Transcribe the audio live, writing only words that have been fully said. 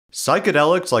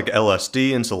Psychedelics like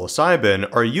LSD and psilocybin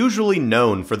are usually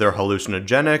known for their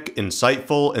hallucinogenic,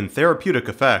 insightful, and therapeutic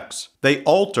effects. They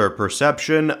alter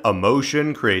perception,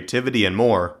 emotion, creativity, and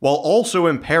more, while also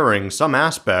impairing some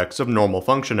aspects of normal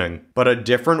functioning. But a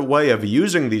different way of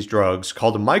using these drugs,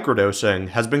 called microdosing,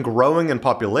 has been growing in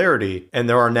popularity, and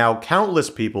there are now countless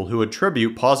people who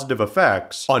attribute positive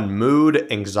effects on mood,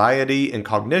 anxiety, and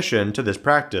cognition to this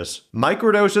practice.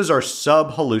 Microdoses are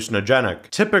sub-hallucinogenic,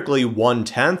 typically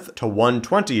 1/10 to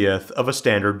 1/20th of a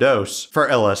standard dose. For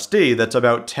LSD, that's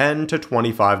about 10 to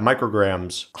 25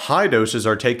 micrograms. High doses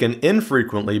are taken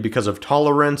infrequently because of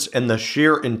tolerance and the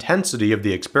sheer intensity of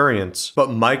the experience, but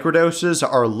microdoses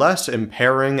are less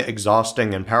impairing,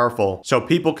 exhausting, and powerful, so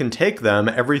people can take them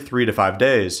every 3 to 5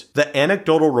 days. The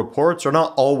anecdotal reports are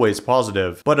not always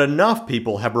positive, but enough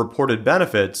people have reported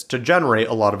benefits to generate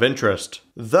a lot of interest.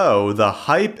 Though the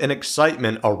hype and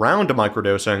excitement around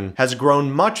microdosing has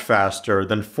grown much faster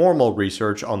than formal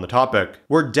research on the topic.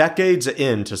 We're decades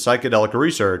into psychedelic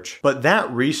research, but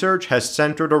that research has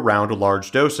centered around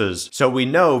large doses, so we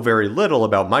know very little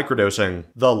about microdosing.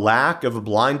 The lack of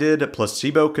blinded,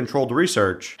 placebo-controlled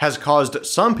research has caused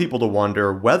some people to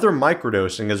wonder whether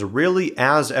microdosing is really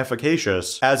as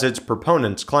efficacious as its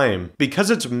proponents claim, because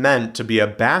it's meant to be a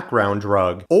background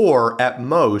drug, or at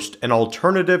most an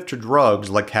alternative to drugs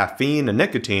like caffeine and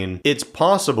nicotine. It's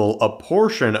possible a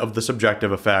portion of the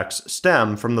subjective effects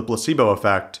stem from the placebo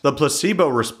effect. The placebo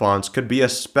response could be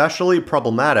especially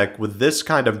problematic with this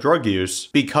kind of drug use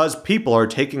because people are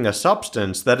taking a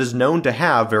substance that is known to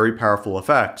have very powerful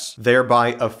effects,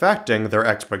 thereby affecting their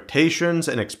expectations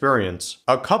and experience.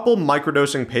 A couple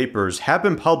microdosing papers have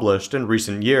been published in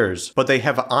recent years, but they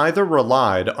have either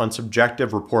relied on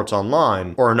subjective reports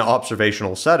online or in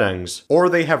observational settings, or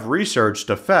they have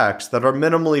researched effects that are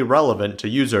minimally relevant to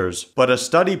users. But a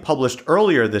study published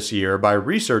earlier this year by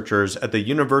researchers at the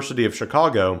University of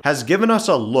Chicago has given us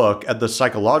a look at the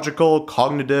psychological,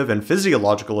 cognitive, and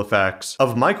physiological effects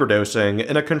of microdosing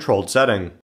in a controlled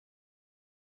setting.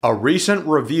 A recent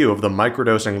review of the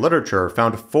microdosing literature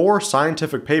found 4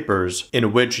 scientific papers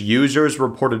in which users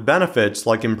reported benefits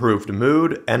like improved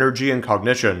mood, energy, and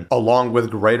cognition, along with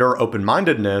greater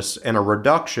open-mindedness and a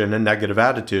reduction in negative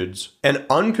attitudes. An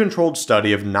uncontrolled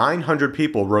study of 900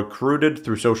 people recruited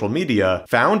through social media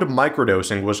found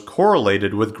microdosing was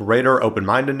correlated with greater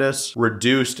open-mindedness,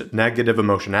 reduced negative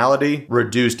emotionality,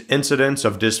 reduced incidence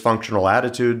of dysfunctional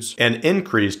attitudes, and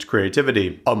increased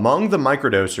creativity. Among the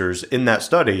microdosers in that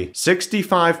study,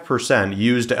 65%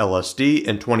 used LSD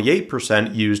and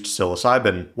 28% used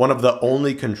psilocybin. One of the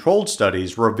only controlled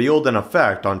studies revealed an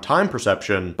effect on time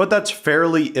perception, but that's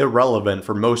fairly irrelevant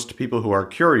for most people who are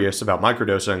curious about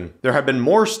microdosing. There have been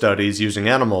more studies using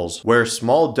animals, where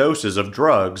small doses of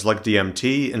drugs like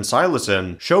DMT and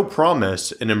psilocin show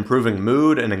promise in improving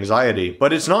mood and anxiety,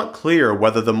 but it's not clear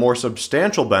whether the more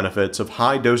substantial benefits of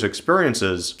high-dose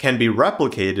experiences can be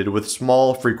replicated with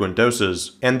small, frequent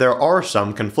doses, and there are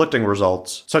some conflicting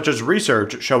results, such as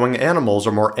research showing animals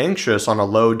are more anxious on a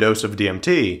low dose of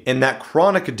DMT, and that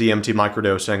chronic DMT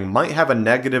microdosing might have a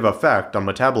negative effect on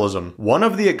metabolism. One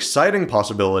of the exciting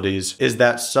possibilities is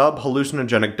that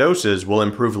sub-hallucinogenic doses will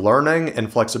improve learning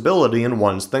and flexibility in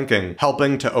one's thinking,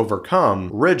 helping to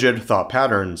overcome rigid thought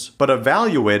patterns. But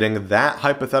evaluating that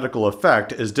hypothetical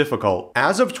effect is difficult.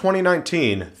 As of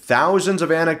 2019, thousands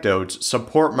of anecdotes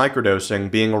support microdosing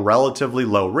being relatively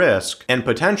low risk and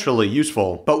potentially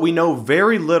useful, but we know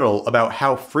very little about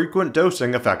how frequent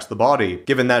dosing affects the body,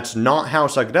 given that's not how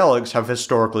psychedelics have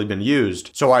historically been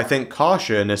used, so I think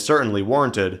caution is certainly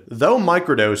warranted. Though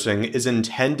microdosing is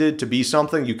intended to be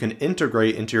something you can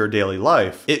integrate into your daily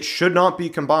life, it should not be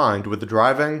combined with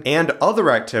driving and other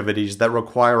activities that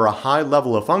require a high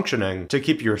level of functioning to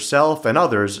keep yourself and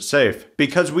others safe,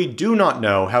 because we do not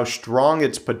know how strong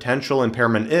its potential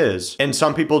impairment is, and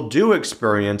some people do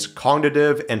experience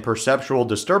cognitive and perceptual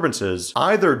disturbances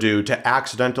either due to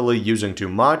accidentally using too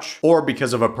much or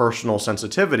because of a personal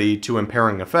sensitivity to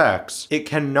impairing effects. It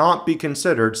cannot be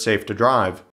considered safe to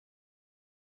drive.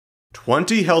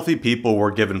 20 healthy people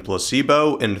were given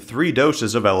placebo and 3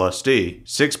 doses of LSD,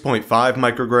 6.5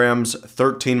 micrograms,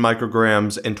 13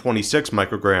 micrograms, and 26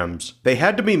 micrograms. They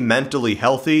had to be mentally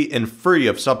healthy and free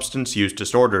of substance use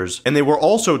disorders, and they were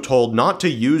also told not to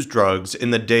use drugs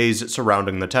in the days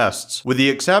surrounding the tests, with the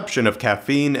exception of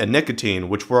caffeine and nicotine,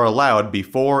 which were allowed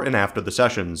before and after the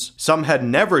sessions. Some had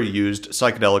never used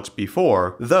psychedelics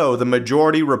before, though the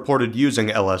majority reported using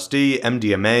LSD,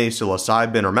 MDMA,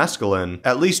 psilocybin, or mescaline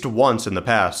at least once in the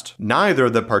past. Neither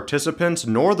the participants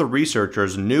nor the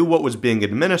researchers knew what was being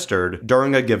administered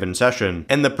during a given session,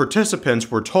 and the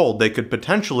participants were told they could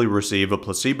potentially receive a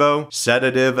placebo,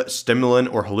 sedative,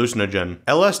 stimulant, or hallucinogen.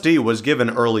 LSD was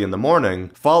given early in the morning,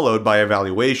 followed by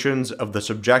evaluations of the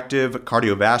subjective,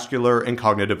 cardiovascular, and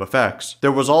cognitive effects.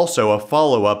 There was also a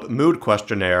follow-up mood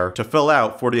questionnaire to fill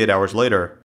out 48 hours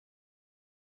later.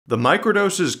 The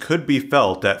microdoses could be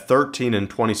felt at 13 and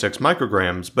 26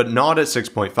 micrograms, but not at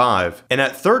 6.5. And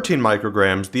at 13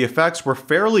 micrograms, the effects were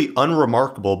fairly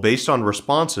unremarkable based on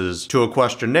responses to a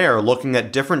questionnaire looking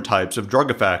at different types of drug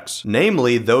effects,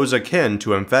 namely those akin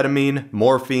to amphetamine,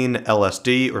 morphine,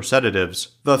 LSD, or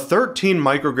sedatives. The 13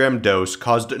 microgram dose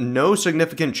caused no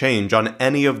significant change on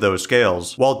any of those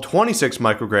scales, while 26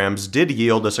 micrograms did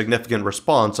yield a significant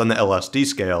response on the LSD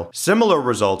scale. Similar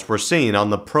results were seen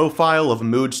on the Profile of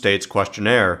Mood States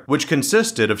questionnaire, which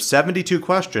consisted of 72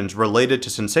 questions related to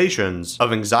sensations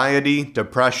of anxiety,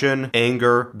 depression,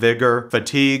 anger, vigor,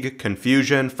 fatigue,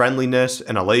 confusion, friendliness,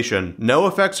 and elation. No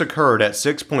effects occurred at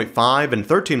 6.5 and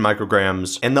 13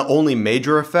 micrograms, and the only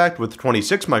major effect with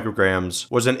 26 micrograms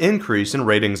was an increase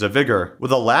in ratings of vigor,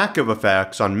 with a lack of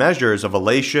effects on measures of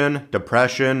elation,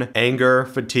 depression, anger,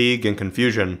 fatigue, and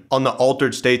confusion. On the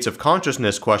Altered States of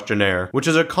Consciousness questionnaire, which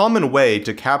is a common way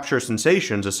to capture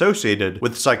sensations associated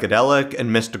with psychedelic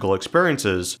and mystical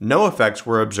experiences, no effects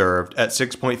were observed at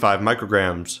 6.5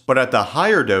 micrograms. But at the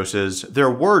higher doses, there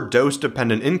were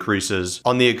dose-dependent increases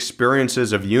on the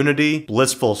experiences of unity,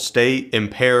 blissful state,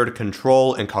 impaired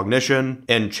control and cognition,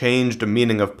 and changed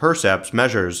meaning of percepts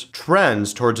measures.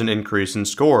 Trends towards an increase in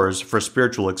scores for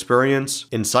spiritual experience,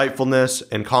 insightfulness,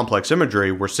 and complex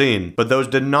imagery were seen, but those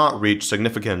did not reach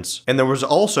significance. And there was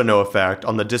also no effect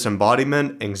on the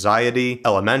disembodiment, anxiety,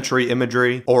 elementary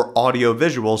imagery, or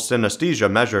audio-visual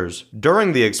synesthesia measures.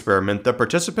 During the experiment, the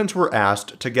participants were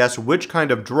asked to guess which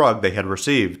kind of drug they had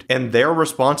received, and their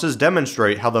responses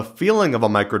demonstrate how the feeling of a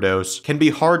microdose can be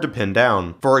hard to pin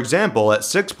down. For example, at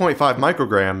 6.5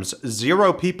 micrograms,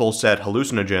 0 people said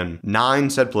hallucinogen, 9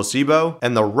 said placebo,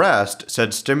 and the rest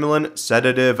said stimulant,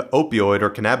 sedative, opioid, or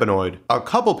cannabinoid. A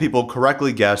couple people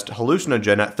correctly guessed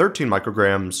hallucinogen at 13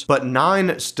 micrograms, but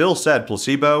 9 still said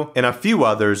placebo, and a few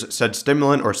others said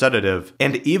stimulant or sedative.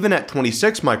 And even at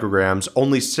 26 micrograms,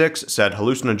 only 6 said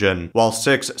hallucinogen, while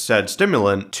 6 said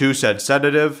stimulant, 2 said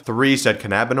sedative, 3 said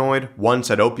cannabinoid, 1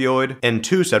 said opioid, and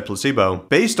 2 said placebo.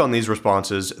 Based on these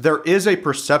responses, there is a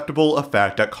perceptible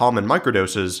effect at common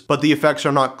microdoses, but the effects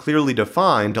are not clearly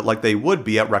defined like they would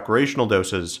be at recreational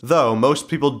doses, though most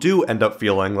people do end up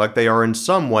feeling like they are in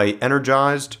some way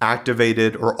energized,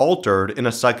 activated, or altered in a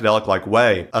psychedelic-like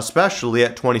way, especially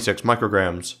at 26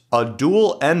 micrograms. A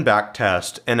dual NBAC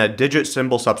test and a digit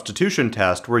symbol substitution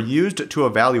test were used to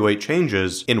evaluate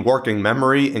changes in working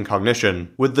memory and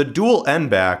cognition. With the dual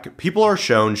NBAC, people are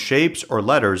shown shapes or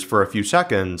letters for a few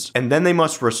seconds, and then they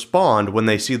must respond when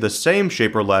they see the same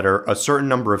shape or letter a certain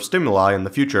number of stimuli in the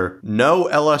future. No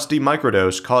LSD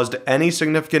microdose caused any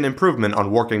significant improvement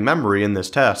on working memory in this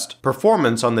test.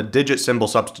 Performance on the digit symbol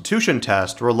substitution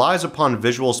test relies upon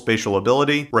visual spatial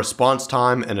ability, response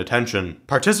time, and attention.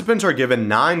 Participants are given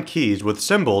 9 keys with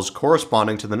symbols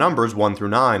corresponding to the numbers 1 through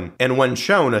 9, and when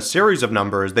shown a series of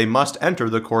numbers, they must enter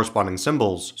the corresponding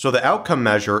symbols. So the outcome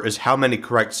measure is how many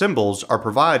correct symbols are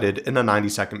provided in a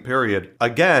 90-second period.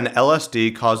 Again,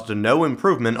 LSD caused no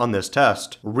improvement on this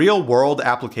test. Real-world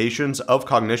applications of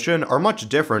cognition are much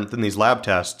different than these lab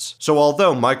tests. So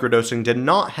although microdosing did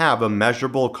not have a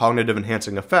measurable cognitive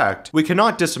enhancing effect, we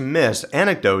cannot dismiss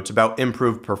anecdotes about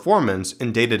improved performance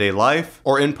in day-to-day life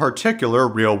or in particular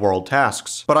real-world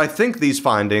tasks. But I think these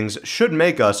findings should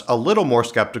make us a little more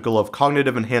skeptical of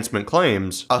cognitive enhancement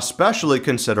claims, especially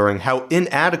considering how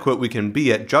inadequate we can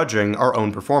be at judging our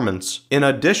own performance. In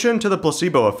addition to the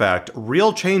placebo effect,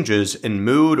 real changes in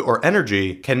mood or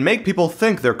energy can make people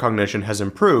think their cognition has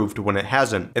improved when it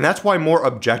hasn't, and that's why more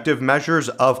objective measures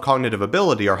of cognitive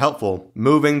ability are helpful.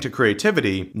 Moving to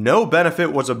creativity, no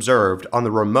benefit was observed on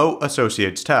the Remote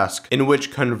Associates test, in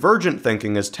which convergent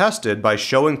thinking is tested by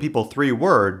showing people 3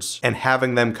 words and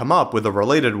having them come up with a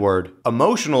related word.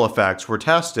 Emotional effects were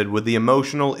tested with the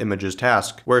Emotional Images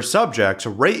task, where subjects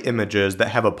rate images that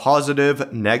have a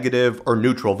positive, negative, or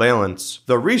neutral valence.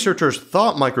 The researchers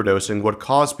thought microdosing would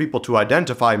cause people to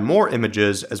identify more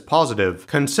images as positive,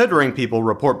 considering people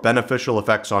report beneficial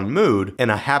effects on mood,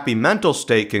 and a happy mental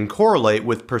state can correlate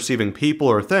with perceiving people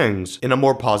or things in a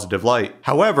more positive light.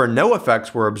 However, no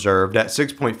effects were observed at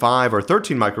 6.5 or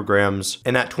 13 micrograms,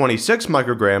 and at 26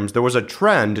 micrograms there was a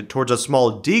trend towards a small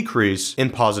small decrease in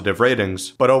positive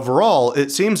ratings. But overall,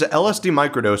 it seems that LSD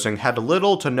microdosing had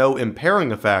little to no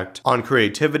impairing effect on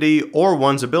creativity or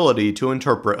one's ability to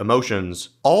interpret emotions.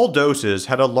 All doses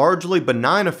had a largely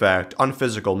benign effect on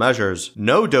physical measures.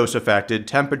 No dose affected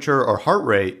temperature or heart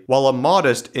rate, while a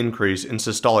modest increase in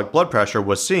systolic blood pressure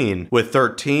was seen with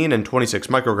 13 and 26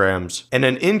 micrograms, and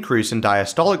an increase in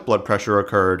diastolic blood pressure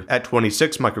occurred at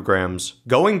 26 micrograms.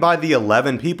 Going by the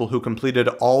 11 people who completed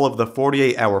all of the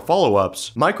 48-hour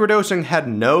follow-ups, microdosing had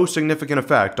no significant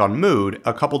effect on mood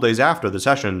a couple days after the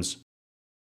sessions.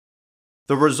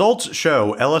 The results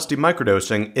show LSD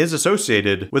microdosing is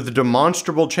associated with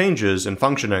demonstrable changes in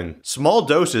functioning. Small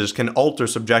doses can alter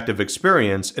subjective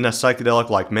experience in a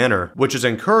psychedelic-like manner, which is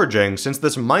encouraging since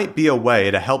this might be a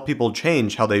way to help people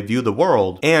change how they view the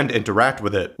world and interact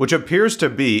with it, which appears to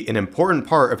be an important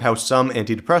part of how some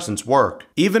antidepressants work.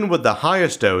 Even with the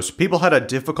highest dose, people had a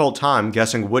difficult time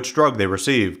guessing which drug they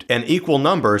received, and equal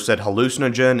numbers said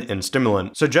hallucinogen and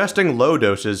stimulant, suggesting low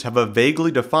doses have a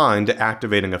vaguely defined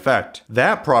activating effect.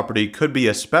 That property could be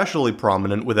especially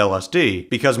prominent with LSD,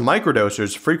 because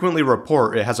microdosers frequently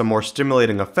report it has a more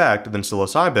stimulating effect than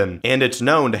psilocybin, and it's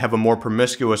known to have a more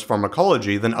promiscuous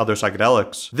pharmacology than other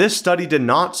psychedelics. This study did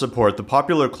not support the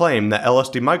popular claim that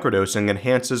LSD microdosing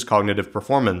enhances cognitive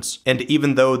performance, and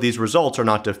even though these results are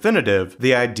not definitive,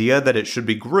 the idea that it should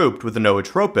be grouped with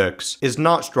nootropics is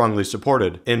not strongly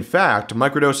supported. In fact,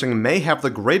 microdosing may have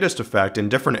the greatest effect in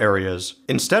different areas.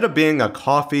 Instead of being a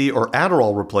coffee or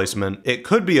Adderall replacement, it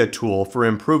could be a tool for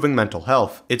improving mental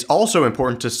health. It's also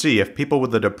important to see if people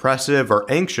with a depressive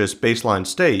or anxious baseline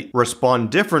state respond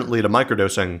differently to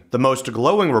microdosing. The most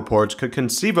glowing reports could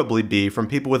conceivably be from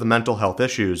people with mental health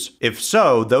issues. If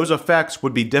so, those effects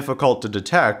would be difficult to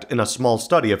detect in a small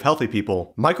study of healthy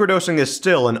people. Microdosing is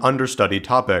still an understudied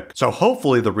topic, so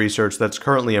hopefully the research that's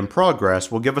currently in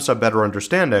progress will give us a better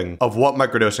understanding of what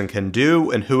microdosing can do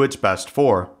and who it's best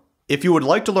for. If you would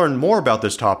like to learn more about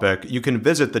this topic, you can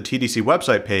visit the TDC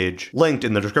website page, linked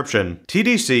in the description.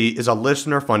 TDC is a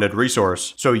listener-funded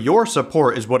resource, so your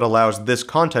support is what allows this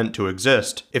content to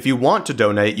exist. If you want to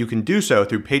donate, you can do so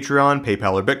through Patreon,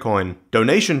 PayPal, or Bitcoin.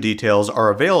 Donation details are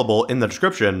available in the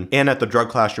description and at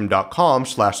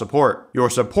thedrugclassroom.com/support. Your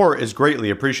support is greatly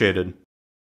appreciated.